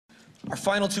Our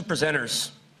final two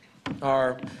presenters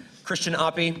are Christian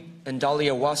Appy and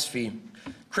Dahlia Wasfi.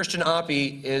 Christian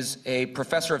Appy is a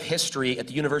professor of history at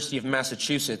the University of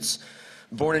Massachusetts.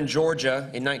 Born in Georgia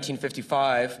in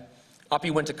 1955,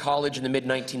 Appy went to college in the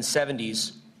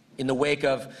mid-1970s in the wake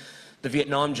of the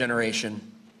Vietnam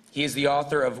generation. He is the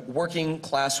author of Working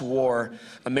Class War,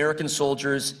 American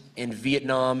Soldiers in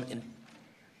Vietnam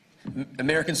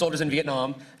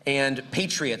and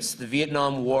Patriots, the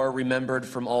Vietnam War Remembered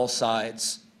from All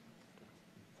Sides.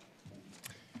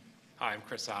 Hi, I'm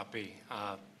Chris Appy.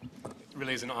 It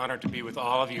really is an honor to be with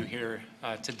all of you here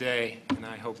today, and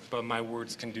I hope my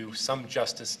words can do some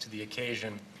justice to the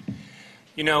occasion.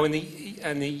 You know, in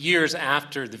the years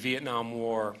after the Vietnam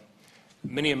War,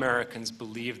 many Americans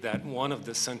believed that one of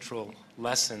the central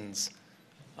lessons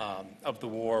of the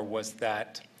war was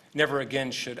that never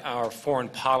again should our foreign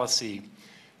policy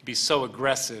be so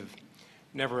aggressive.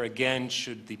 Never again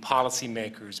should the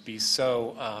policymakers be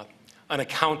so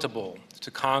unaccountable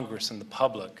to Congress and the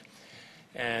public.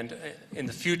 And in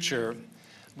the future,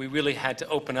 we really had to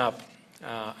open up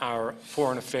our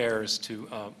foreign affairs to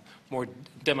more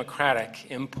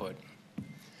democratic input.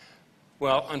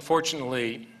 Well,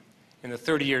 unfortunately, in the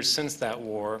 30 years since that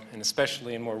war, and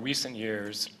especially in more recent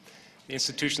years, the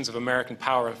institutions of American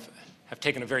power have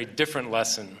taken a very different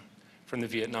lesson from the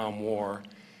Vietnam War,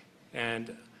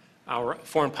 and our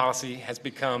foreign policy has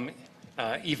become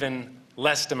even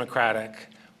less democratic,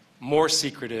 more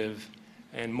secretive,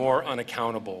 and more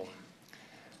unaccountable.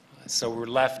 So we're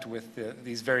left with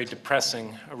these very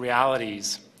depressing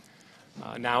realities.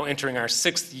 Now entering our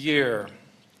 6th year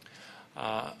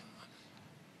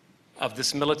of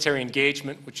this military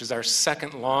engagement, which is our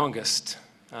 2nd longest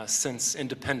since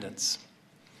independence.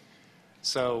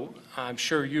 So I'm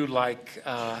sure you, like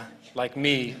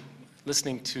me,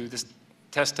 listening to this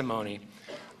testimony,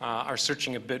 are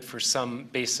searching a bit for some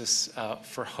basis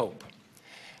for hope.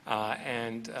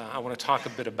 And I want to talk a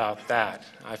bit about that.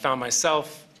 I found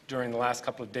myself during the last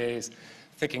couple of days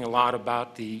thinking a lot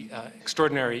about the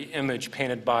extraordinary image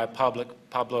painted by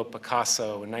Pablo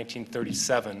Picasso in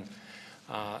 1937,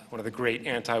 one of the great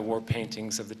anti-war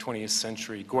paintings of the 20th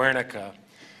century, Guernica,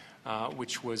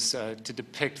 which was to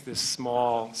depict this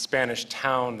small Spanish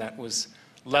town that was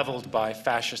leveled by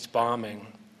fascist bombing.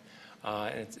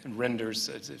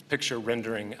 It's a picture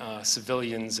rendering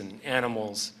civilians and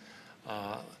animals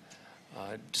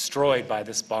destroyed by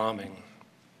this bombing.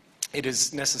 It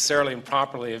is necessarily and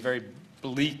properly a very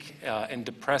bleak and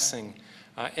depressing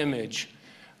image.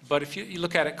 But if you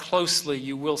look at it closely,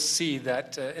 you will see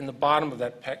that in the bottom of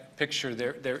that picture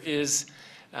there is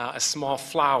a small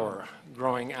flower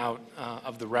growing out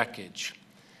of the wreckage.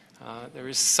 There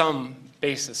is some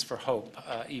basis for hope,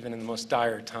 even in the most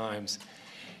dire times.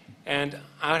 And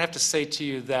I would have to say to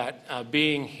you that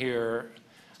being here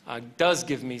does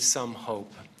give me some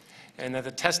hope, and that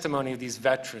the testimony of these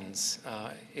veterans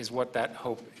is what that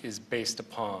hope is based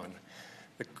upon.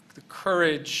 The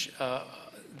courage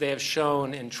they have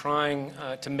shown in trying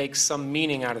to make some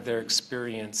meaning out of their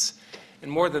experience, and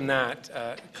more than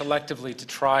that, collectively to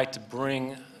try to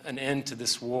bring an end to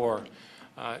this war,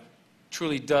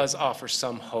 truly does offer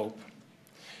some hope.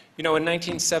 You know, in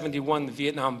 1971, the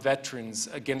Vietnam veterans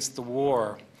against the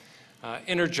war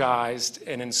energized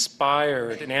and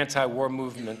inspired an anti-war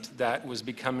movement that was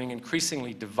becoming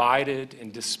increasingly divided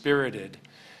and dispirited.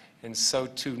 And so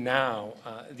too now,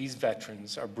 these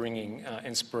veterans are bringing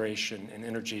inspiration and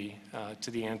energy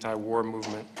to the anti-war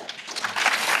movement.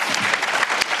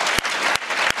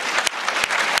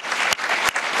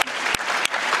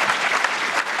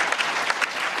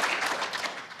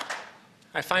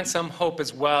 I find some hope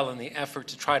as well in the effort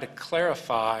to try to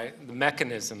clarify the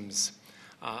mechanisms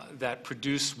that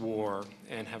produce war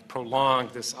and have prolonged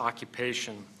this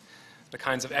occupation, the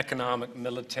kinds of economic,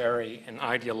 military, and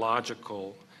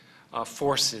ideological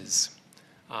forces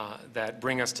that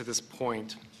bring us to this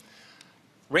point.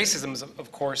 Racism is,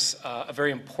 of course, a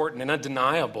very important and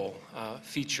undeniable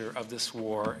feature of this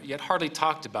war, yet hardly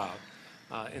talked about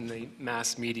in the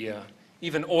mass media.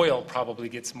 Even oil probably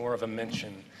gets more of a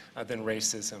mention than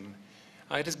racism.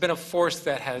 It has been a force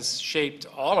that has shaped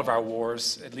all of our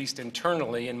wars, at least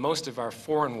internally, and most of our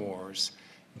foreign wars,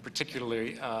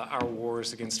 particularly our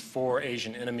wars against 4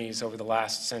 Asian enemies over the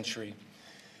last century.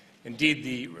 Indeed,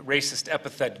 the racist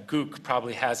epithet gook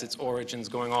probably has its origins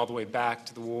going all the way back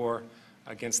to the war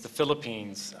against the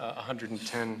Philippines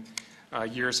 110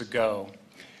 years ago.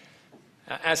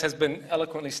 As has been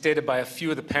eloquently stated by a few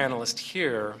of the panelists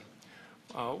here,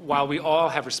 while we all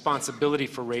have responsibility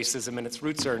for racism and its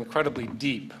roots are incredibly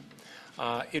deep,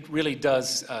 it really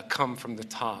does come from the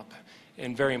top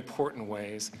in very important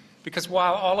ways. Because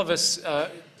while all of us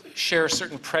share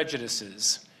certain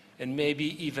prejudices and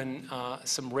maybe even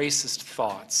some racist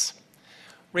thoughts.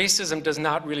 Racism does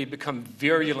not really become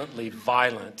virulently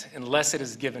violent unless it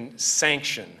is given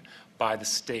sanction by the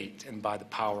state and by the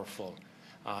powerful.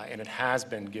 And it has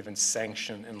been given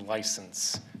sanction and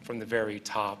license from the very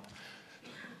top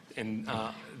in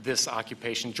this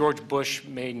occupation. George Bush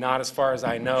may not, as far as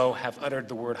I know, have uttered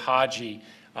the word Haji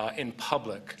in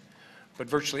public, but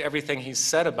virtually everything he's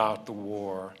said about the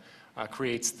war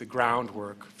creates the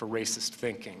groundwork for racist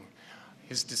thinking.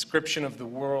 His description of the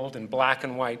world in black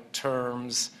and white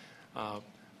terms,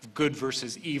 good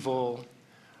versus evil,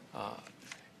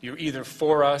 you're either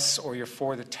for us or you're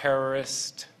for the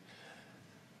terrorist.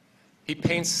 He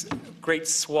paints great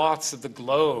swaths of the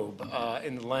globe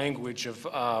in the language of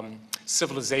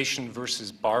civilization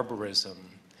versus barbarism,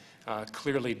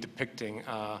 clearly depicting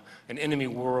an enemy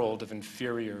world of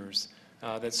inferiors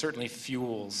that certainly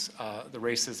fuels the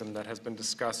racism that has been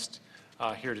discussed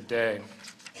here today.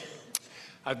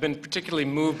 I've been particularly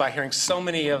moved by hearing so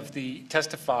many of the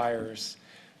testifiers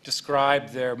describe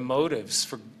their motives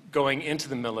for going into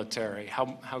the military,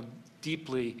 how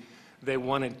deeply they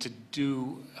wanted to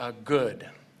do good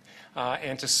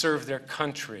and to serve their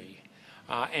country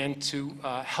and to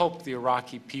help the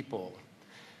Iraqi people.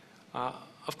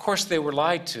 Of course, they were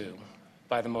lied to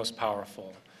by the most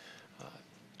powerful.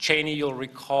 Cheney, you'll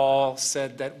recall,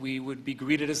 said that we would be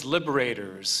greeted as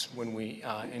liberators when we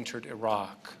entered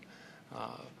Iraq.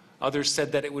 Others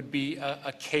said that it would be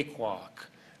a cakewalk,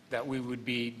 that we would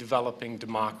be developing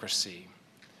democracy.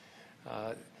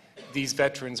 These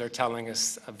veterans are telling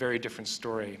us a very different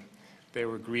story. They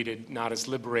were greeted not as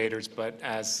liberators, but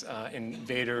as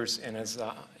invaders and as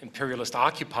imperialist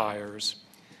occupiers.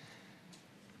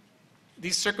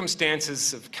 These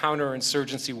circumstances of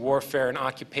counterinsurgency warfare and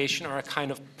occupation are a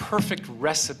kind of perfect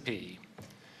recipe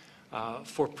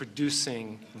for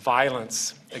producing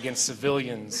violence against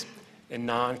civilians and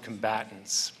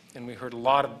non-combatants. And we heard a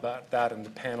lot about that in the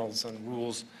panels on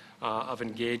rules of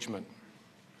engagement.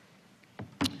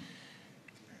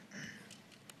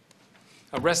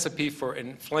 A recipe for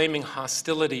inflaming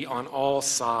hostility on all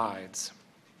sides.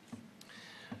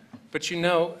 But you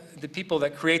know, the people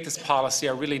that create this policy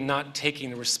are really not taking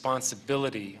the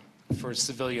responsibility for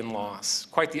civilian loss.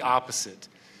 Quite the opposite.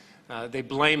 They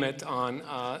blame it on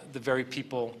the very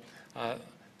people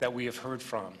that we have heard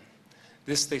from.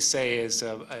 This, they say, is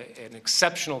an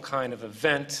exceptional kind of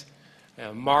event,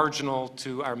 marginal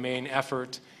to our main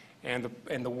effort, and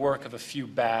the work of a few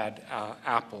bad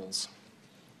apples.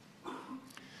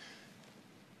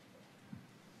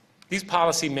 These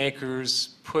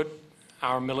policymakers put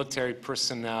our military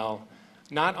personnel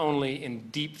not only in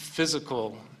deep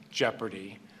physical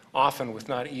jeopardy, often with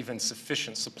not even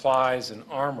sufficient supplies and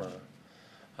armor,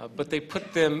 but they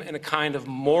put them in a kind of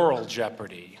moral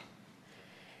jeopardy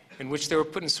in which they were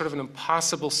put in sort of an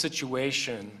impossible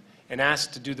situation and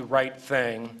asked to do the right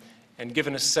thing and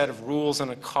given a set of rules on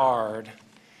a card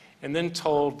and then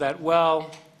told that,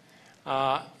 well,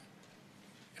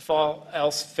 if all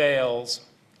else fails,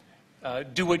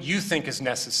 do what you think is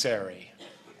necessary,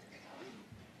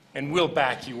 and we'll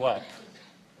back you up,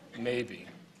 maybe,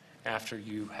 after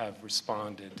you have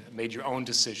responded, made your own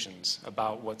decisions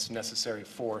about what's necessary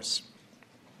force.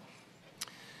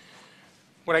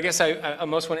 What I guess I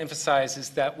most want to emphasize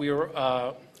is that we were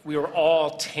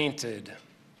all tainted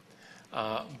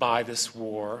by this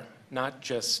war, not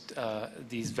just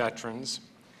these veterans.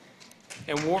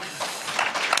 And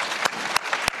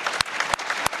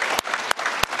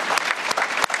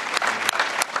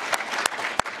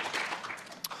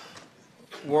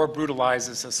war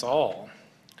brutalizes us all.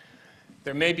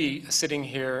 There may be sitting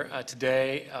here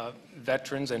today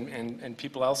veterans and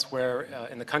people elsewhere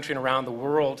in the country and around the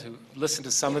world who listen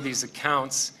to some of these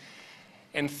accounts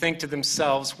and think to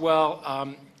themselves,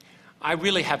 well, I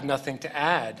really have nothing to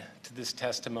add to this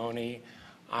testimony.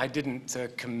 I didn't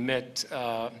commit,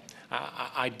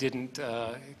 I didn't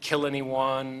kill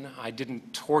anyone, I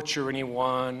didn't torture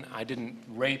anyone, I didn't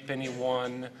rape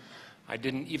anyone, I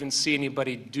didn't even see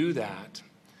anybody do that.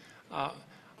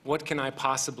 What can I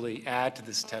possibly add to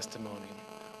this testimony?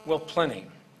 Well, plenty.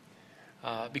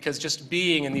 Because just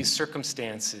being in these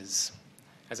circumstances,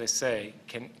 as I say,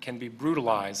 can be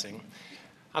brutalizing.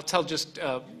 I'll tell just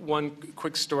one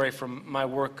quick story from my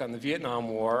work on the Vietnam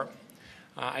War.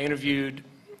 I interviewed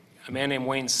a man named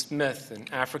Wayne Smith, an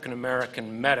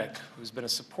African-American medic who's been a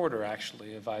supporter,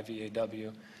 actually, of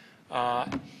IVAW.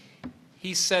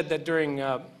 He said that during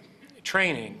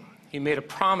training, he made a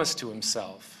promise to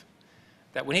himself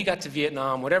that when he got to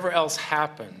Vietnam, whatever else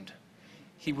happened,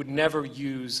 he would never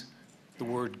use the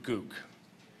word gook,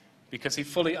 because he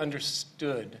fully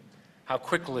understood how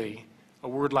quickly a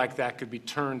word like that could be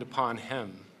turned upon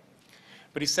him.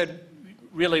 But he said,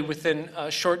 really, within a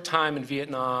short time in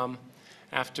Vietnam,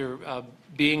 after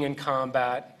being in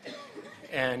combat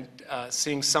and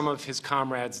seeing some of his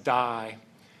comrades die,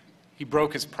 he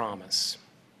broke his promise,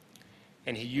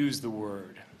 and he used the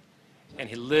word. And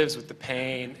he lives with the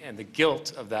pain and the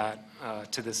guilt of that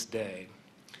to this day.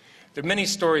 There are many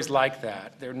stories like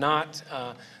that. They're not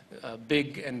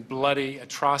big and bloody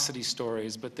atrocity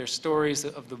stories, but they're stories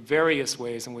of the various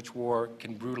ways in which war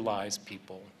can brutalize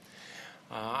people.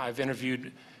 I've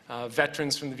interviewed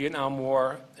veterans from the Vietnam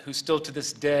War who still to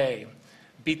this day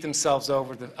beat themselves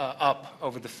up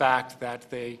over the fact that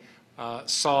they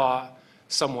saw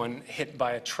someone hit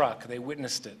by a truck. They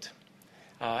witnessed it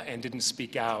and didn't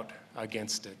speak out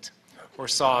against it, or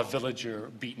saw a villager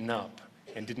beaten up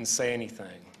and didn't say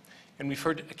anything. And we've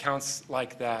heard accounts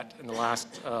like that in the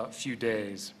last few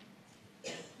days.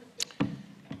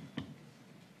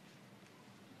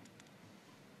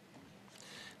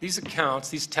 These accounts,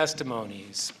 these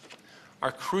testimonies,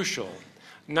 are crucial,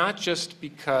 not just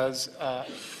because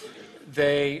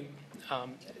they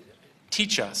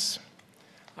teach us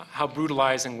how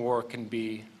brutalizing war can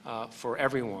be for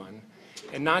everyone,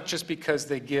 and not just because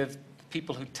they give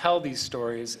people who tell these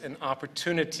stories an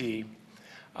opportunity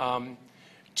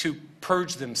to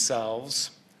purge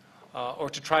themselves or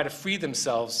to try to free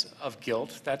themselves of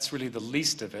guilt. That's really the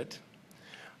least of it.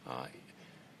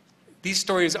 These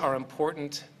stories are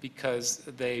important because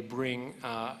they bring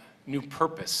new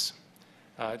purpose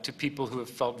to people who have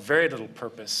felt very little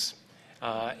purpose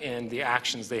in the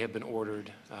actions they have been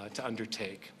ordered to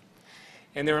undertake.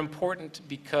 And they're important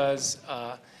because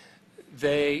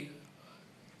they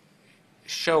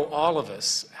show all of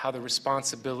us how the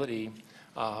responsibility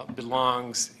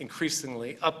belongs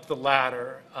increasingly up the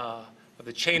ladder of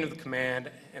the chain of the command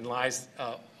and lies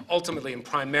ultimately and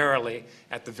primarily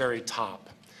at the very top.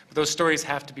 But those stories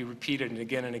have to be repeated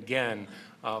and again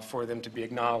for them to be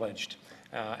acknowledged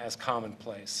as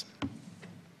commonplace.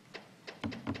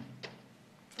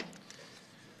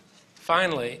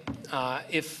 Finally,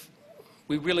 if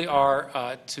we really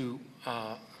are to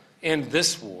end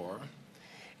this war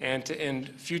and to end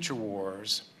future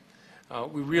wars,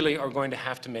 we really are going to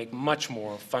have to make much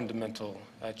more fundamental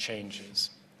changes.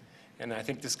 And I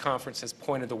think this conference has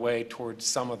pointed the way towards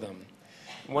some of them.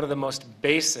 One of the most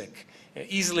basic,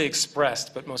 easily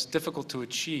expressed, but most difficult to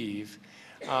achieve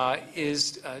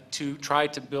is to try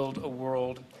to build a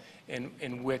world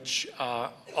in which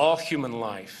all human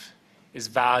life is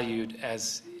valued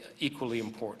as equally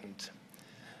important.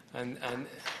 And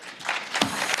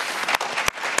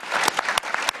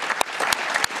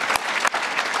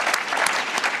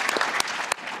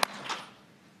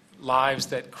lives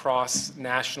that cross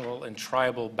national and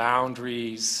tribal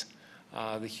boundaries,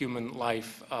 the human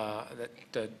life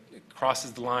that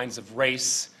crosses the lines of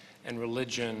race and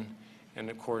religion, and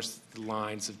of course the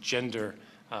lines of gender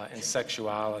and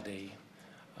sexuality.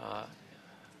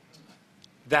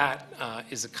 That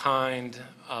is a kind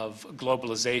of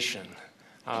globalization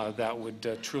that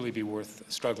would truly be worth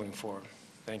struggling for.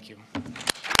 Thank you.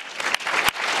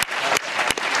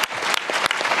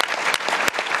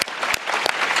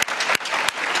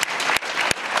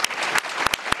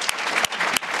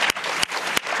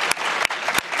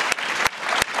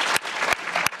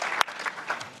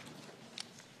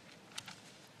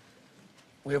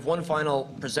 We have one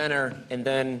final presenter, and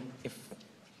then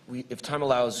if time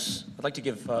allows, I'd like to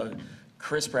give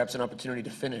Chris perhaps an opportunity to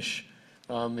finish,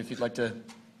 if you'd like to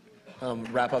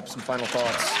wrap up some final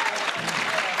thoughts.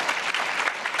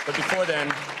 But before then,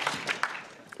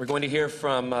 we're going to hear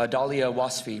from Dahlia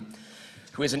Wasfi,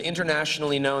 who is an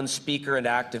internationally known speaker and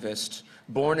activist,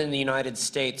 born in the United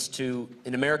States to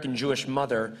an American Jewish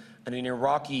mother and an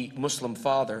Iraqi Muslim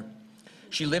father.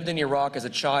 She lived in Iraq as a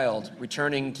child,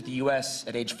 returning to the U.S.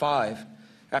 at age 5.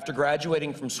 After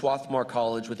graduating from Swarthmore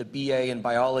College with a BA in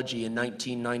biology in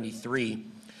 1993,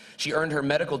 she earned her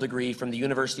medical degree from the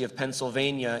University of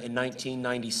Pennsylvania in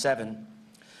 1997.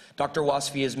 Dr.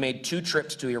 Wasfi has made 2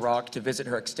 trips to Iraq to visit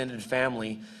her extended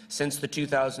family since the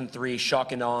 2003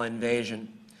 shock and awe invasion,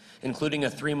 including a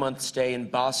 3-month stay in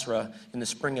Basra in the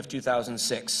spring of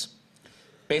 2006.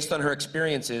 Based on her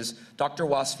experiences, Dr.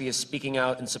 Wasfi is speaking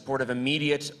out in support of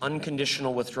immediate,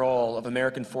 unconditional withdrawal of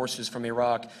American forces from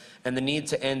Iraq and the need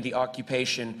to end the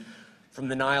occupation from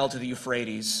the Nile to the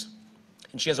Euphrates.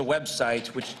 And she has a website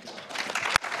which...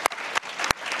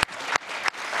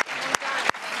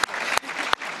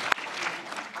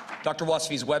 Dr.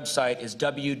 Wasfi's website is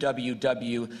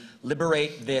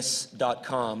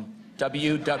www.liberatethis.com.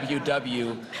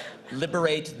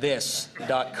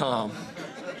 www.liberatethis.com.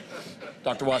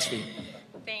 Dr. Wasfi.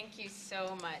 Thank you so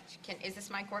much. Is this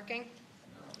mic working?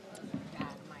 Bad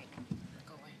mic.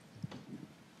 Go away.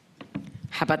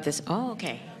 How about this? Oh,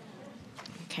 okay.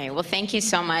 Okay, well, thank you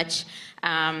so much.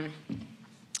 I'm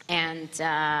a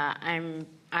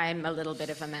little bit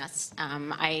of a mess.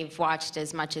 I've watched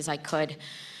as much as I could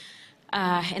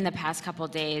in the past couple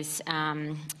days,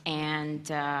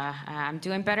 and I'm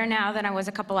doing better now than I was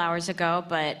a couple hours ago,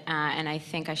 but and I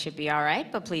think I should be all right,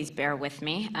 but please bear with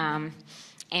me. I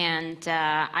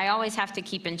always have to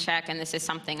keep in check, and this is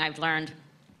something I've learned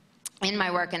in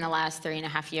my work in the last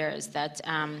 3.5 years, that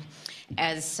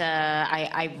as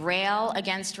I rail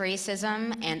against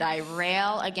racism and I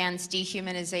rail against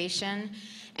dehumanization,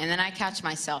 and then I catch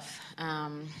myself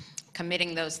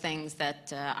committing those things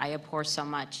that I abhor so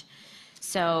much.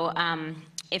 So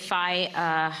if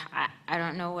I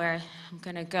don't know where I'm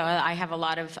going to go. I have a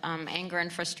lot of anger and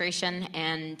frustration,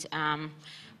 and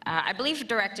I believe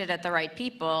directed at the right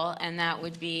people, and that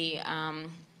would be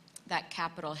that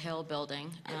Capitol Hill building,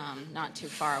 not too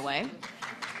far away.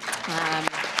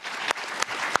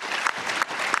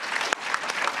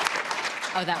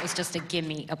 Oh, that was just a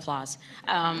gimme applause.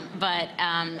 And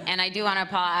I do want to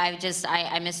apologize.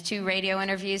 I missed 2 radio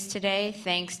interviews today,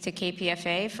 thanks to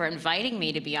KPFA for inviting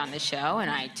me to be on the show,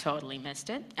 and I totally missed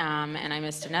it. And I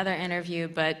missed another interview,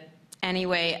 but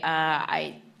anyway,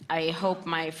 I hope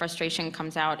my frustration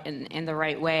comes out in the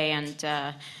right way, and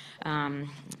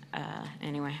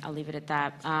anyway, I'll leave it at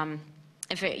that.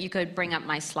 If you could bring up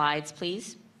my slides,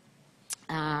 please.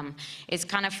 It's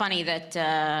kind of funny that,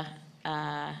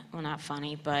 well, not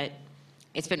funny, but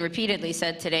it's been repeatedly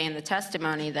said today in the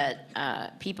testimony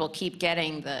that people keep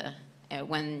getting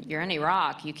when you're in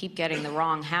Iraq, you keep getting the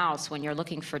wrong house when you're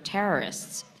looking for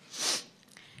terrorists.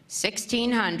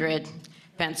 1600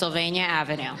 Pennsylvania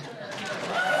Avenue.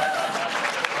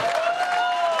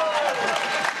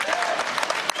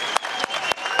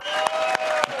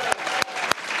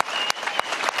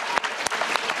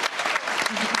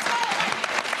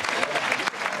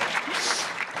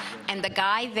 And the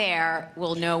guy there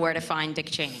will know where to find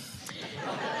Dick Cheney.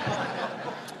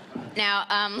 Now,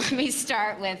 let me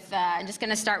start with, I'm just going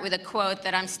to start with a quote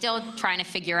that I'm still trying to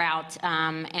figure out,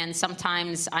 and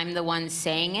sometimes I'm the one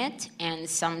saying it, and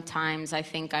sometimes I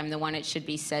think I'm the one it should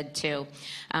be said to.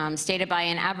 Stated by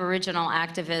an Aboriginal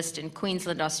activist in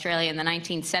Queensland, Australia in the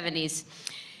 1970s,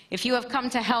 "If you have come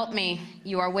to help me,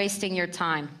 you are wasting your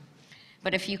time.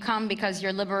 But if you come because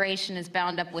your liberation is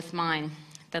bound up with mine,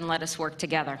 then let us work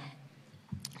together."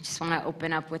 I just want to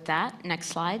open up with that. Next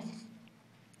slide.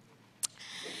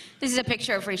 This is a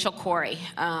picture of Rachel Corrie,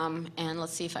 and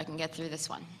let's see if I can get through this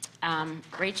one.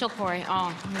 Rachel Corrie,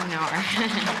 oh, you know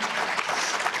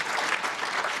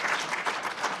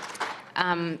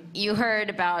her. You heard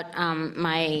about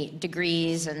my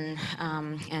degrees and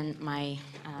my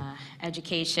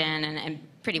education, and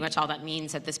pretty much all that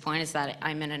means at this point is that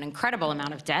I'm in an incredible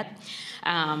amount of debt.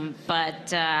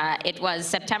 But it was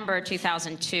September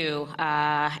 2002,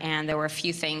 and there were a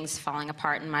few things falling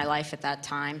apart in my life at that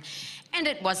time. And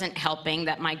it wasn't helping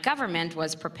that my government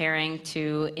was preparing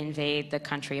to invade the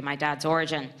country of my dad's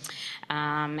origin.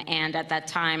 And at that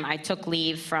time, I took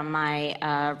leave from my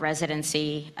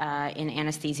residency in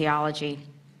anesthesiology,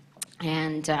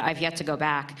 and I've yet to go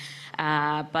back.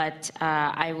 But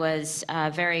I was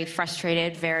very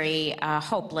frustrated, very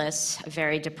hopeless,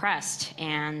 very depressed,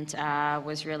 and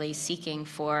was really seeking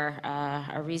for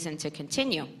a reason to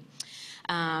continue.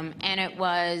 And it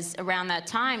was around that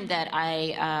time that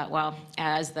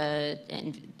as the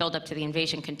build-up to the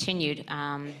invasion continued.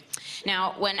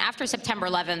 Now, after September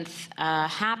 11th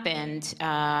happened,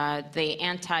 the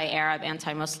anti-Arab,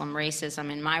 anti-Muslim racism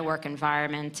in my work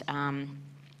environment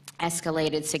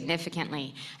escalated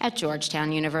significantly at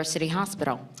Georgetown University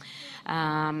Hospital.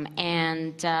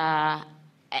 And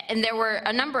there were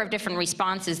a number of different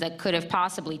responses that could have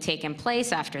possibly taken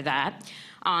place after that.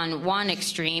 On one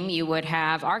extreme, you would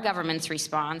have our government's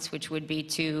response, which would be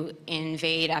to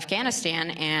invade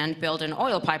Afghanistan and build an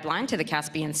oil pipeline to the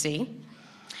Caspian Sea.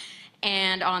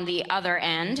 And on the other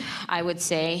end, I would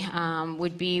say,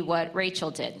 would be what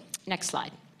Rachel did. Next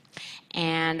slide.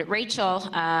 And Rachel,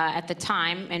 at the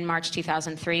time, in March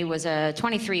 2003, was a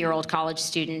 23-year-old college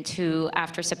student who,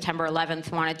 after September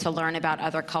 11th, wanted to learn about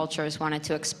other cultures, wanted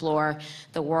to explore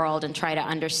the world and try to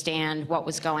understand what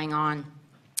was going on.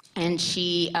 And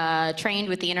she trained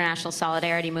with the International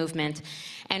Solidarity Movement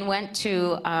and went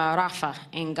to Rafah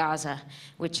in Gaza,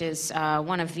 which is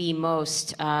one of the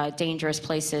most dangerous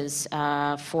places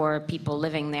for people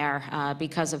living there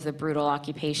because of the brutal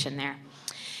occupation there.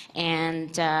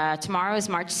 And tomorrow is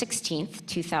March 16th,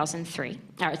 2003.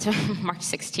 It's March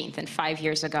 16th, and 5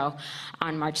 years ago,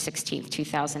 on March 16th,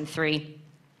 2003,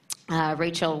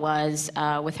 Rachel was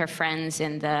with her friends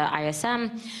in the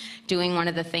ISM doing one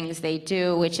of the things they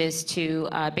do, which is to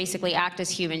basically act as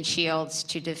human shields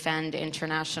to defend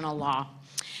international law.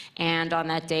 And on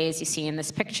that day, as you see in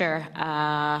this picture,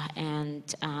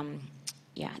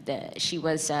 she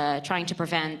was trying to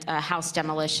prevent house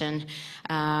demolition,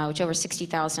 which over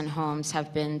 60,000 homes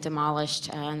have been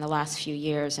demolished in the last few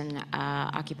years in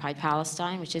occupied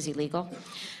Palestine, which is illegal.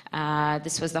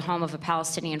 This was the home of a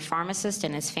Palestinian pharmacist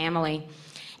and his family.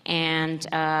 And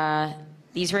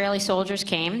the Israeli soldiers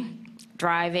came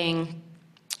driving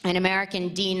an American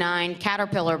D9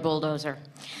 Caterpillar bulldozer.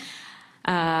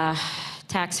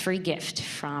 Tax-free gift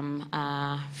from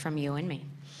you and me.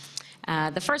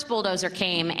 The first bulldozer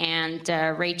came, and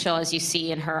Rachel, as you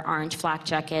see in her orange flak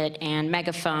jacket and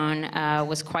megaphone,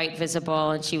 was quite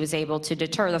visible, and she was able to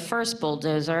deter the first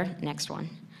bulldozer. Next one.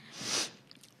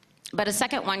 But a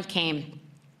second one came,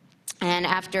 and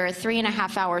after a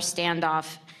 3.5-hour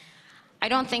standoff, I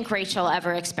don't think Rachel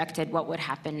ever expected what would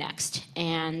happen next.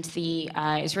 And the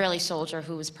Israeli soldier,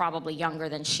 who was probably younger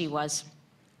than she was,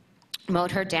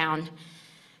 mowed her down,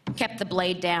 kept the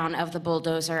blade down of the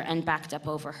bulldozer, and backed up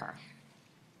over her.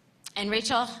 And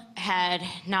Rachel had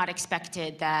not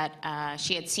expected that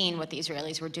she had seen what the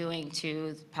Israelis were doing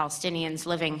to Palestinians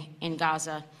living in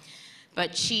Gaza,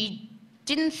 but she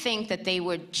didn't think that they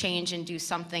would change and do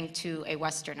something to a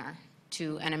Westerner,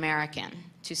 to an American,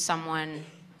 to someone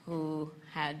who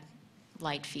had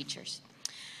light features.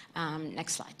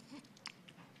 Next slide.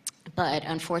 But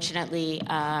unfortunately,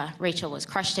 Rachel was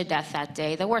crushed to death that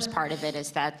day. The worst part of it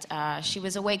is that she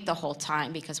was awake the whole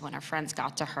time, because when her friends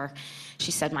got to her,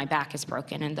 she said, "My back is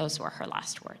broken," and those were her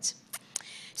last words.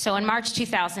 So in March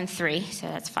 2003, so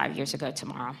that's 5 years ago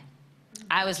tomorrow,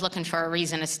 I was looking for a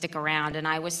reason to stick around, and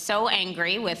I was so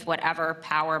angry with whatever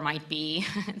power might be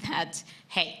that,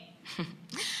 hey,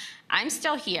 I'm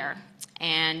still here,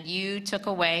 and you took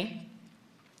away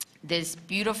this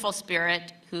beautiful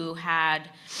spirit who had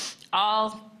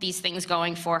all these things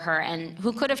going for her, and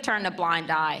who could have turned a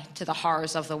blind eye to the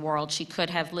horrors of the world. She could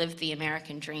have lived the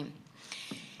American dream.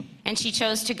 And she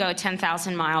chose to go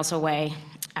 10,000 miles away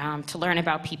to learn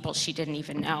about people she didn't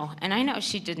even know. And I know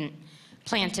she didn't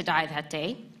plan to die that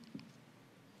day,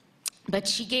 but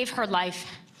she gave her life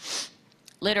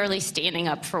literally standing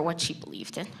up for what she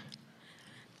believed in.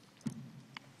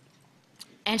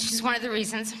 And she's one of the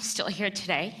reasons I'm still here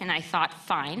today. And I thought,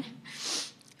 fine,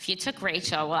 if you took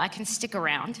Rachel, well, I can stick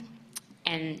around.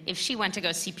 And if she went to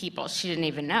go see people she didn't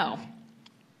even know,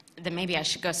 then maybe I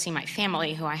should go see my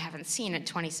family, who I haven't seen in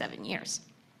 27 years.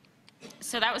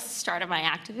 So that was the start of my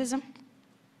activism.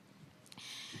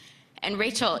 And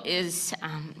Rachel is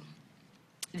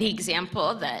the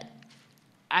example that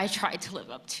I tried to live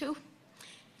up to.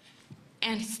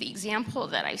 And it's the example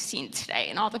that I've seen today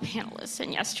in all the panelists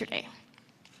and yesterday.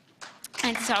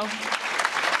 And so,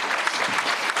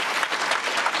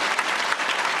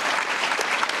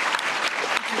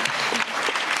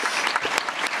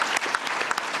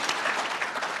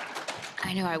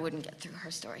 I knew I wouldn't get through her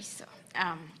story, so.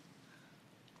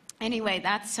 Anyway,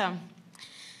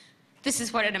 this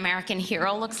is what an American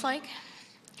hero looks like.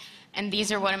 And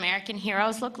these are what American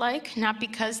heroes look like, not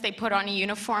because they put on a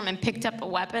uniform and picked up a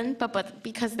weapon, but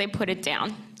because they put it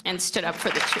down and stood up for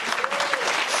the truth.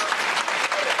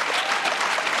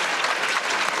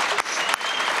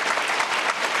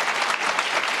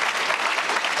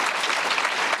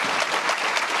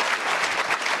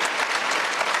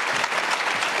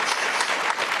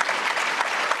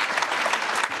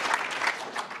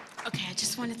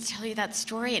 Wanted to tell you that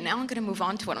story, and now I'm going to move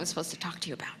on to what I'm supposed to talk to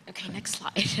you about. Okay, next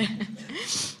slide.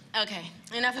 Okay,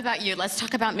 enough about you. Let's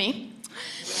talk about me.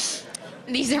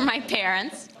 These are my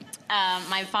parents.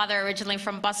 My father originally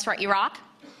from Basra, Iraq,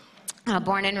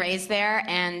 born and raised there,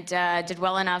 and did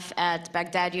well enough at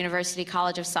Baghdad University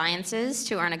College of Sciences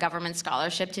to earn a government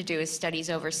scholarship to do his studies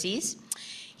overseas.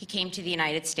 He came to the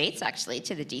United States, actually,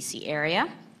 to the DC area,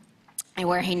 and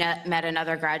where he met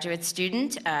another graduate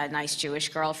student, a nice Jewish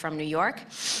girl from New York.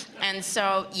 And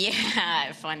so,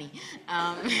 yeah, funny.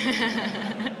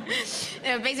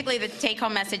 Basically, the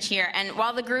take-home message here, and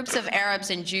while the groups of Arabs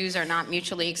and Jews are not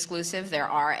mutually exclusive, there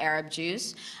are Arab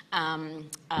Jews.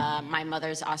 My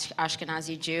mother's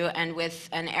Ashkenazi Jew, and with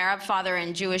an Arab father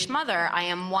and Jewish mother, I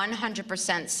am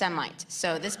 100% Semite.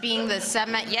 So this being the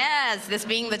this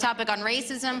being the topic on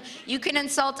racism, you can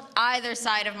insult either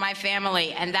side of my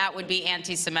family, and that would be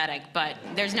anti-Semitic, but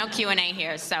there's no Q&A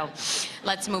here, so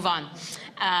let's move on.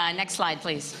 Next slide,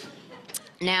 please.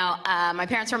 Now, my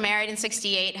parents were married in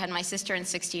 '68, had my sister in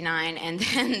 '69, and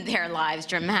then their lives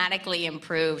dramatically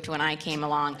improved when I came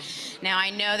along. Now,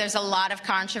 I know there's a lot of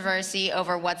controversy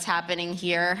over what's happening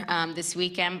here this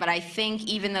weekend, but I think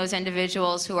even those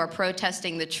individuals who are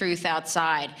protesting the truth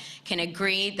outside can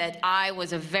agree that I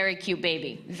was a very cute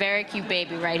baby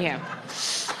right here.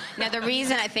 Now, the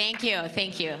reason, thank you.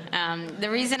 The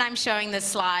reason I'm showing this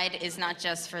slide is not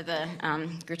just for the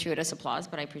gratuitous applause,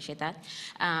 but I appreciate that.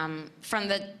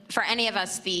 For any of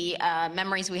us, the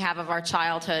memories we have of our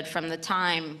childhood from the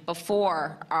time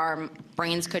before our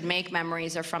brains could make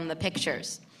memories are from the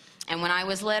pictures. And when I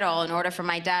was little, in order for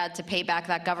my dad to pay back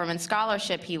that government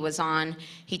scholarship he was on,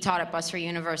 he taught at Wasfi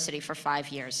University for 5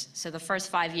 years. So the first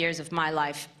 5 years of my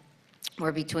life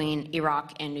were between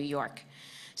Iraq and New York.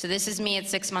 So this is me at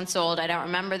 6 months old. I don't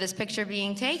remember this picture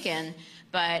being taken,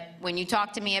 but when you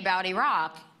talk to me about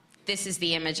Iraq, this is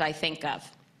the image I think of.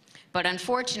 But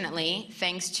unfortunately,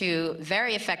 thanks to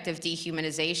very effective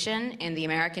dehumanization in the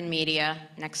American media,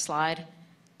 next slide,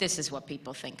 this is what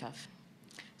people think of.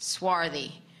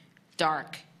 Swarthy,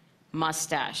 dark,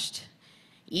 mustached,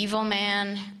 evil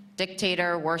man,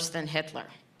 dictator worse than Hitler.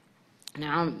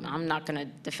 Now, I'm not going to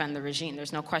defend the regime.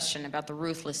 There's no question about the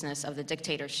ruthlessness of the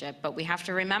dictatorship. But we have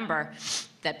to remember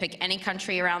that pick any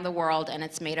country around the world, and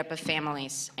it's made up of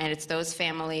families. And it's those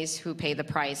families who pay the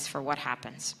price for what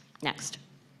happens. Next.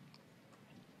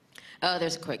 Oh,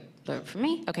 there's a quick blurb for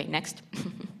me. OK, next.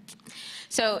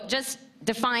 So just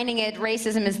defining it,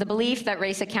 racism is the belief that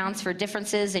race accounts for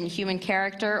differences in human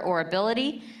character or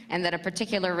ability, and that a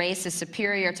particular race is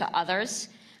superior to others.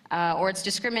 Or it's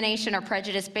discrimination or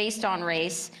prejudice based on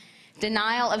race,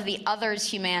 denial of the other's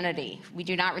humanity. We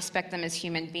do not respect them as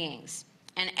human beings.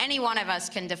 And any one of us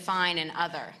can define an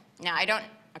other. Now,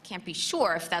 I can't be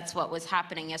sure if that's what was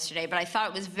happening yesterday, but I thought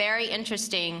it was very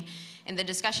interesting in the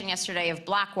discussion yesterday of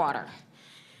Blackwater.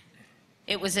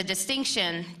 It was a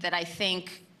distinction that I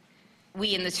think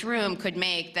we in this room could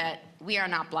make, that we are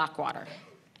not Blackwater.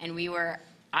 And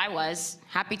I was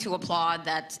happy to applaud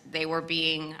that they were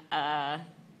being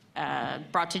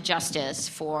brought to justice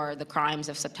for the crimes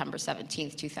of September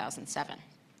 17th, 2007.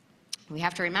 We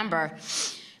have to remember,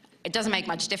 it doesn't make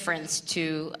much difference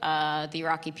to the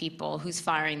Iraqi people who's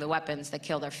firing the weapons that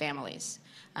kill their families.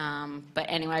 But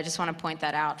anyway, I just want to point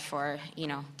that out for,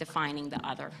 defining the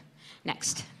other.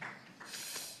 Next.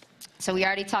 So we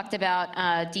already talked about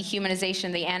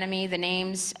dehumanization, the enemy, the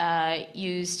names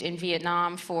used in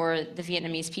Vietnam for the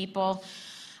Vietnamese people.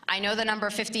 I know the number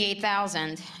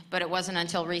 58,000, but it wasn't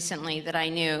until recently that I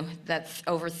knew that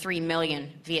over 3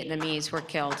 million Vietnamese were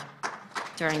killed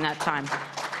during that time.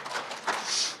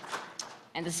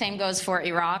 And the same goes for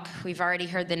Iraq. We've already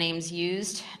heard the names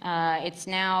used. It's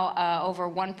now over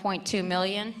 1.2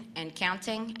 million and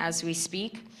counting as we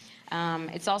speak.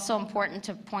 It's also important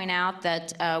to point out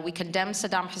that we condemn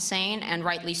Saddam Hussein, and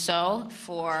rightly so,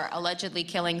 for allegedly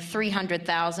killing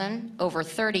 300,000 over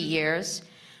 30 years.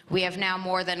 We have now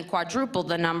more than quadrupled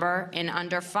the number in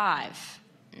under 5.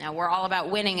 Now, we're all about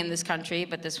winning in this country,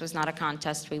 but this was not a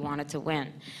contest we wanted to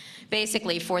win.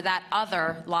 Basically, for that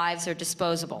other, lives are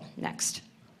disposable. Next.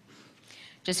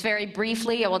 Just very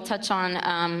briefly, I will touch on,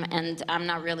 and I'm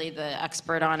not really the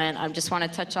expert on it, I just want to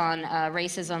touch on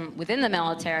racism within the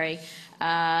military.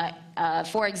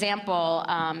 For example,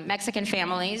 Mexican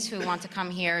families who want to come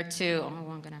here to, I'm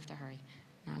going to have to hurry.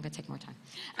 No, I'm going to take more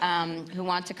time. Who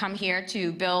want to come here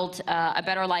to build a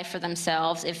better life for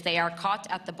themselves. If they are caught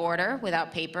at the border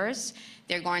without papers,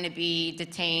 they're going to be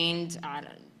detained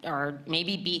or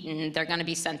maybe beaten. They're going to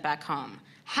be sent back home.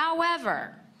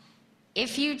 However,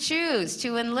 if you choose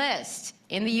to enlist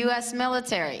in the U.S.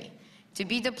 military to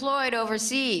be deployed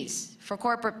overseas for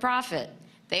corporate profit,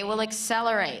 they will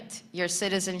accelerate your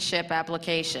citizenship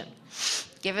application.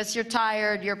 Give us your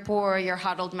tired, your poor, your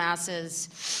huddled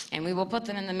masses, and we will put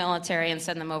them in the military and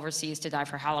send them overseas to die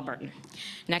for Halliburton.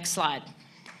 Next slide.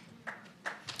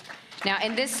 Now,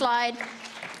 in this slide,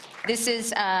 this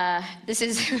is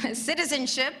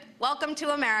citizenship. Welcome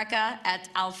to America at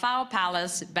Al-Faw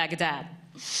Palace, Baghdad.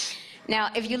 Now,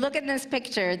 if you look at this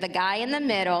picture, the guy in the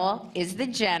middle is the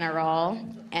general,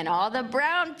 and all the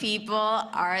brown people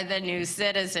are the new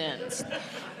citizens.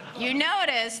 You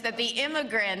notice that the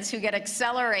immigrants who get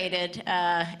accelerated,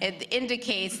 it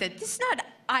indicates that this is not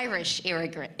Irish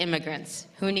immigrants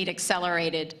who need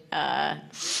accelerated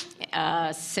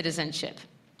citizenship,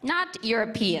 not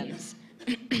Europeans,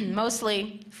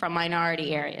 mostly from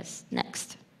minority areas.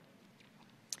 Next.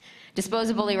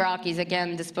 Disposable Iraqis,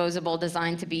 again, disposable,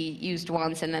 designed to be used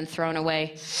once and then thrown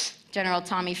away. General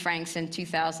Tommy Franks in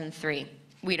 2003.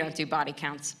 We don't do body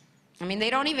counts. I mean,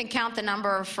 they don't even count the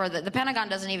number for the Pentagon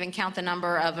doesn't even count the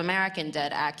number of American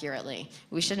dead accurately.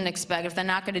 We shouldn't expect, if they're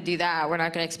not going to do that, we're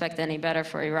not going to expect any better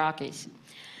for Iraqis.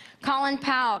 Colin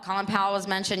Powell was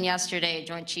mentioned yesterday,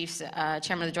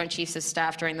 Chairman of the Joint Chiefs of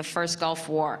Staff during the first Gulf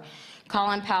War.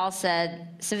 Colin Powell said,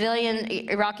 civilian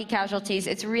Iraqi casualties,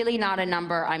 it's really not a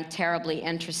number I'm terribly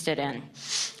interested in.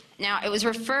 Now, he was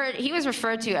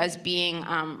referred to as being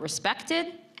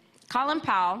respected. Colin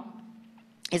Powell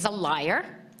is a liar.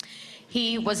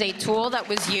 He was a tool that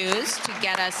was used to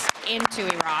get us into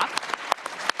Iraq.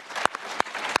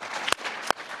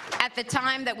 At the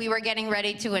time that we were getting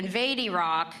ready to invade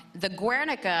Iraq, the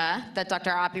Guernica that Dr.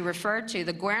 Appy referred to,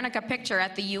 the Guernica picture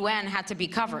at the UN had to be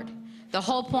covered. The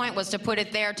whole point was to put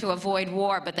it there to avoid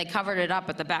war, but they covered it up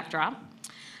at the backdrop.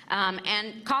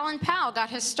 And Colin Powell got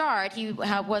his start. He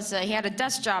had a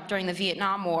desk job during the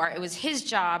Vietnam War. It was his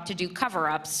job to do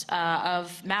cover-ups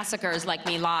of massacres like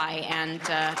My Lai and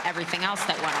everything else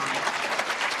that went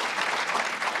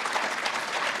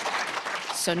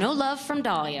on. So no love from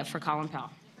Dahlia for Colin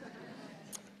Powell.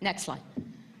 Next slide.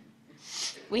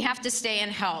 We have to stay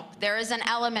and help. There is an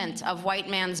element of white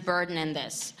man's burden in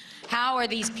this. How are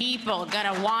these people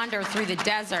going to wander through the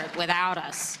desert without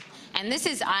us? And this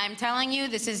is, I'm telling you,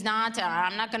 this is not,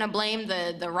 I'm not going to blame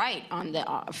the right on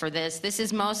for this. This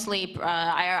is mostly,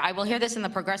 I will hear this in the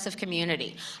progressive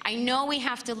community. I know we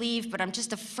have to leave, but I'm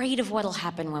just afraid of what will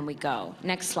happen when we go.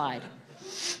 Next slide.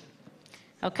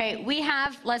 Okay, we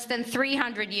have less than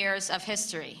 300 years of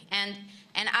history. And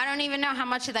I don't even know how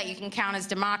much of that you can count as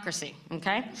democracy,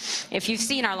 okay? If you've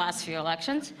seen our last few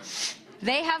elections.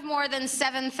 They have more than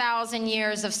 7,000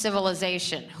 years of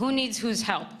civilization. Who needs whose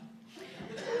help?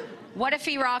 What if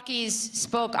Iraqis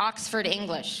spoke Oxford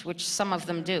English, which some of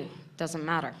them do? Doesn't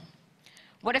matter.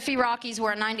 What if Iraqis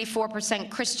were a 94%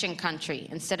 Christian country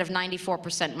instead of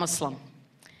 94% Muslim?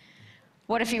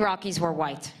 What if Iraqis were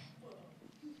white?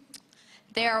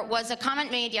 There was a comment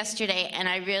made yesterday, and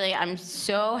I'm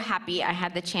so happy I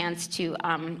had the chance to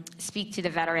speak to the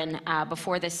veteran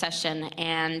before this session.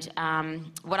 And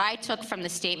what I took from the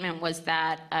statement was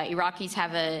that Iraqis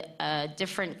have a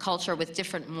different culture with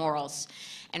different morals.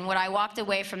 And what I walked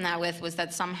away from that with was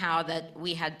that somehow that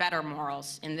we had better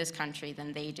morals in this country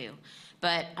than they do.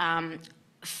 But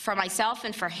for myself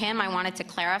and for him, I wanted to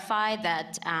clarify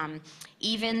that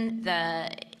even the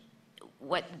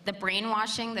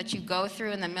brainwashing that you go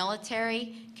through in the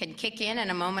military can kick in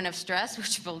a moment of stress,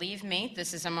 which, believe me,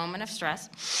 this is a moment of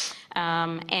stress.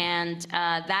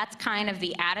 That's kind of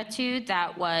the attitude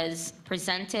that was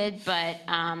presented, but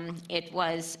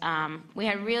we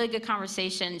had a really good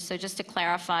conversation. So just to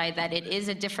clarify that it is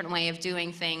a different way of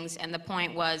doing things, and the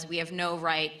point was we have no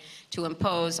right to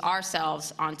impose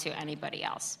ourselves onto anybody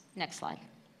else. Next slide.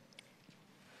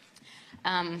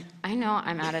 I know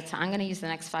I'm out of time. I'm going to use the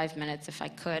next 5 minutes if I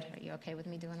could. Are you okay with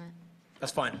me doing that?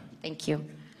 That's fine. Thank you.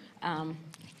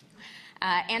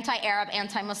 Anti-Arab,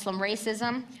 anti-Muslim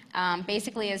racism.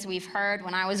 Basically, as we've heard,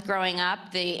 when I was growing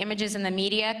up, the images in the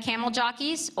media, camel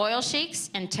jockeys, oil sheiks,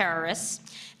 and terrorists.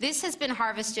 This has been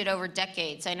harvested over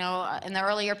decades. I know in the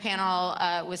earlier panel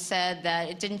it was said that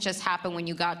it didn't just happen when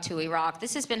you got to Iraq.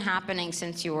 This has been happening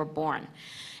since you were born.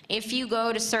 If you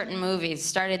go to certain movies,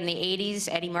 started in the 80s,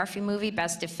 Eddie Murphy movie,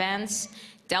 Best Defense,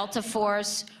 Delta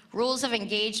Force, Rules of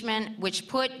Engagement, which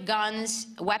put guns,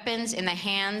 weapons in the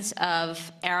hands of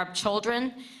Arab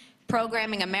children,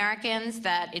 programming Americans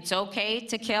that it's okay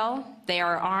to kill, they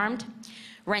are armed.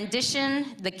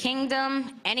 Rendition, The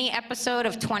Kingdom, any episode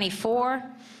of 24.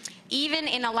 Even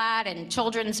in Aladdin,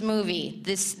 children's movie,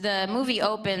 the movie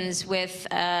opens with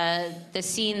the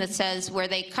scene that says, where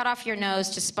they cut off your nose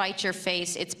to spite your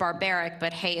face, it's barbaric,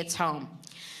 but hey, it's home.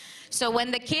 So when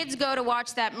the kids go to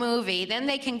watch that movie, then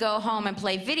they can go home and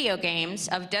play video games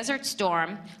of Desert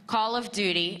Storm, Call of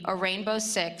Duty, or Rainbow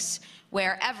Six,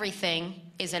 where everything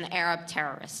is an Arab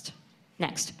terrorist.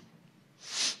 Next.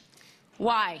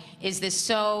 Why is this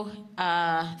so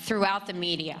throughout the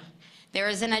media? There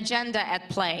is an agenda at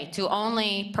play to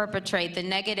only perpetrate the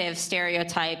negative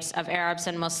stereotypes of Arabs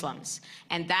and Muslims,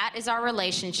 and that is our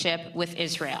relationship with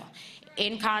Israel,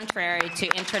 in contrary to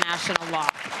international law.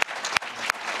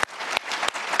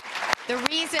 The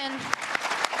reason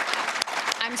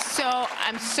I'm so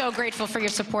I'm so grateful for your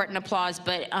support and applause,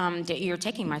 but you're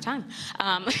taking my time.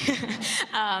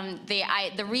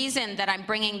 The reason that I'm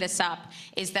bringing this up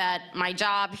is that my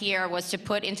job here was to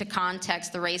put into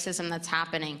context the racism that's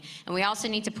happening. And we also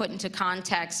need to put into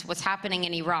context what's happening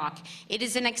in Iraq. It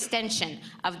is an extension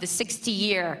of the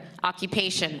 60-year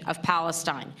occupation of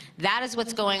Palestine. That is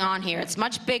what's going on here. It's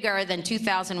much bigger than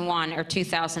 2001 or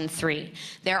 2003.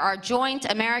 There are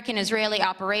joint American-Israeli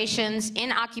operations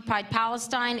in occupied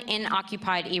Palestine, in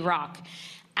occupied Iraq.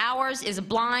 Ours is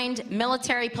blind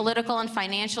military, political, and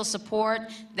financial support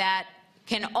that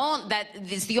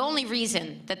is the only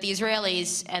reason that the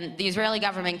Israelis and the Israeli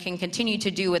government can continue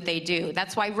to do what they do.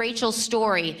 That's why Rachel's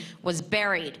story was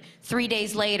buried. 3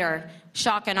 days later,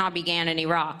 shock and awe began in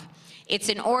Iraq. It's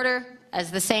in order,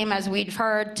 as the same as we've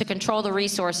heard, to control the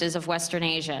resources of Western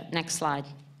Asia. Next slide.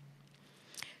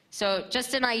 So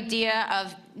just an idea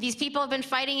of, these people have been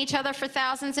fighting each other for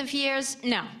thousands of years?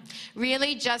 No.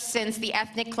 Really, just since the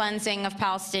ethnic cleansing of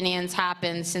Palestinians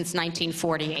happened since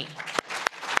 1948.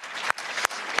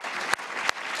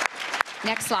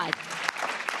 Next slide.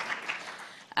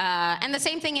 And the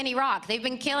same thing in Iraq. They've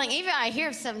been killing, even I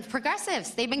hear some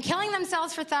progressives, they've been killing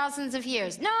themselves for thousands of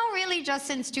years. No, really, just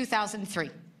since 2003.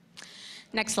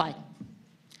 Next slide.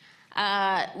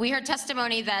 We heard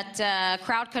testimony that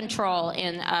crowd control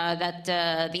that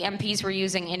the MPs were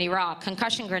using in Iraq,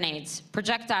 concussion grenades,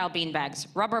 projectile beanbags,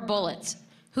 rubber bullets.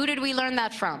 Who did we learn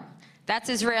that from? That's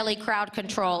Israeli crowd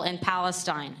control in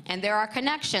Palestine. And there are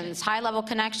connections, high-level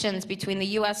connections between the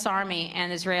US Army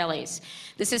and Israelis.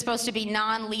 This is supposed to be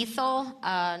non-lethal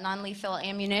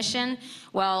ammunition.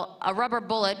 Well, a rubber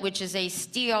bullet, which is a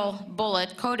steel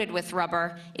bullet coated with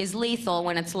rubber, is lethal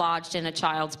when it's lodged in a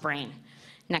child's brain.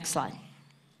 Next slide.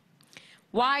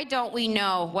 Why don't we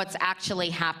know what's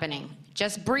actually happening?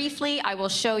 Just briefly, I will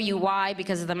show you why,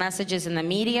 because of the messages in the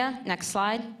media. Next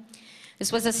slide.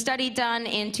 This was a study done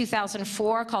in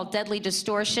 2004 called Deadly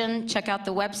Distortion. Check out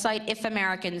the website,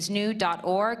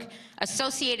 ifamericansknew.org.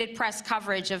 Associated Press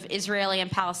coverage of Israeli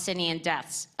and Palestinian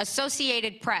deaths.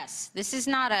 Associated Press. This is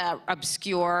not an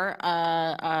obscure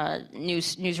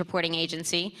news reporting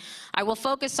agency. I will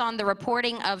focus on the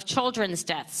reporting of children's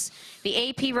deaths. The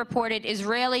AP reported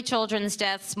Israeli children's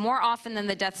deaths more often than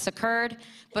the deaths occurred,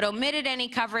 but omitted any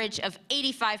coverage of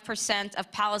 85%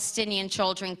 of Palestinian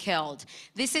children killed.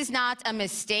 This is not a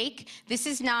mistake. This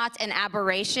is not an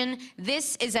aberration.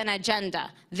 This is an agenda.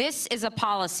 This is a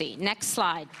policy. Next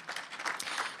slide.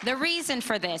 The reason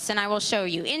for this, and I will show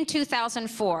you, in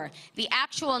 2004, the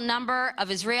actual number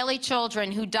of Israeli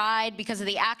children who died because of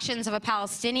the actions of a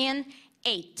Palestinian,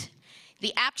 8.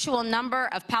 The actual number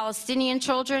of Palestinian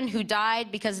children who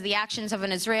died because of the actions of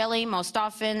an Israeli, most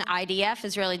often IDF,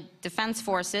 Israeli Defense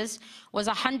Forces, was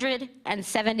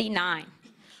 179.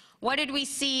 What did we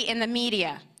see in the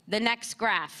media? The next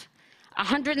graph.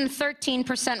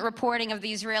 113% reporting of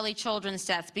the Israeli children's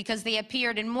deaths because they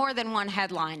appeared in more than one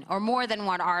headline or more than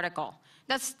one article.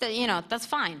 That's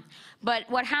fine. But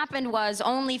what happened was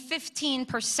only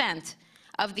 15%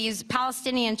 of these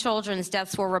Palestinian children's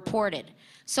deaths were reported.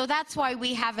 So that's why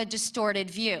we have a distorted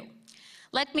view.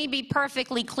 Let me be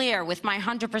perfectly clear with my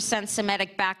 100%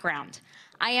 Semitic background.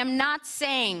 I am not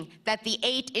saying that the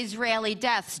 8 Israeli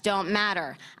deaths don't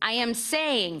matter. I am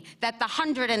saying that the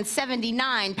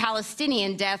 179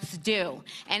 Palestinian deaths do.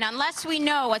 And unless we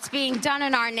know what's being done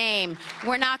in our name,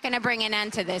 we're not going to bring an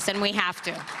end to this, and we have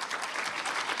to.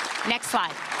 Next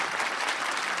slide.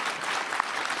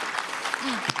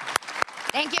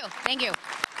 Thank you. Thank you.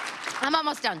 I'm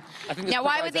almost done. Now,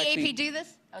 why would the AP do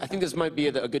this? I think this might be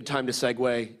a good time to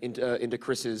segue into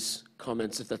Chris's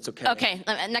comments, if that's okay. Okay,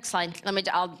 next slide.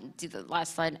 I'll do the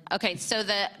last slide. Okay, so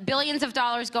the billions of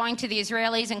dollars going to the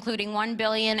Israelis, including $1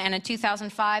 billion, and in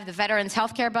 2005, the veterans'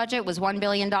 healthcare budget was $1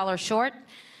 billion short.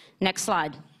 Next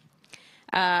slide.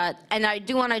 And I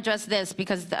do want to address this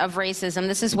because of racism.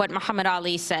 This is what Muhammad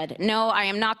Ali said. No, I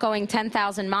am not going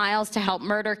 10,000 miles to help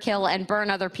murder, kill, and burn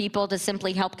other people to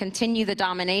simply help continue the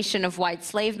domination of white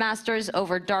slave masters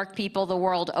over dark people the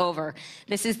world over.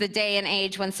 This is the day and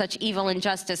age when such evil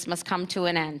injustice must come to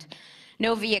an end.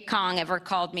 No Viet Cong ever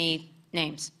called me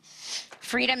names.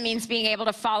 Freedom means being able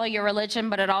to follow your religion,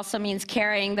 but it also means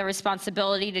carrying the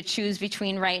responsibility to choose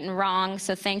between right and wrong.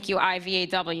 So thank you,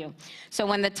 IVAW. So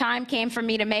when the time came for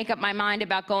me to make up my mind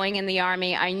about going in the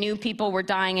Army, I knew people were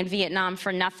dying in Vietnam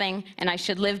for nothing, and I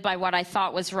should live by what I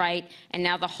thought was right. And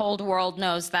now the whole world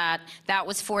knows that. That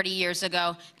was 40 years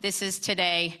ago. This is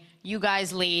today. You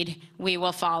guys lead. We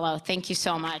will follow. Thank you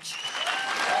so much.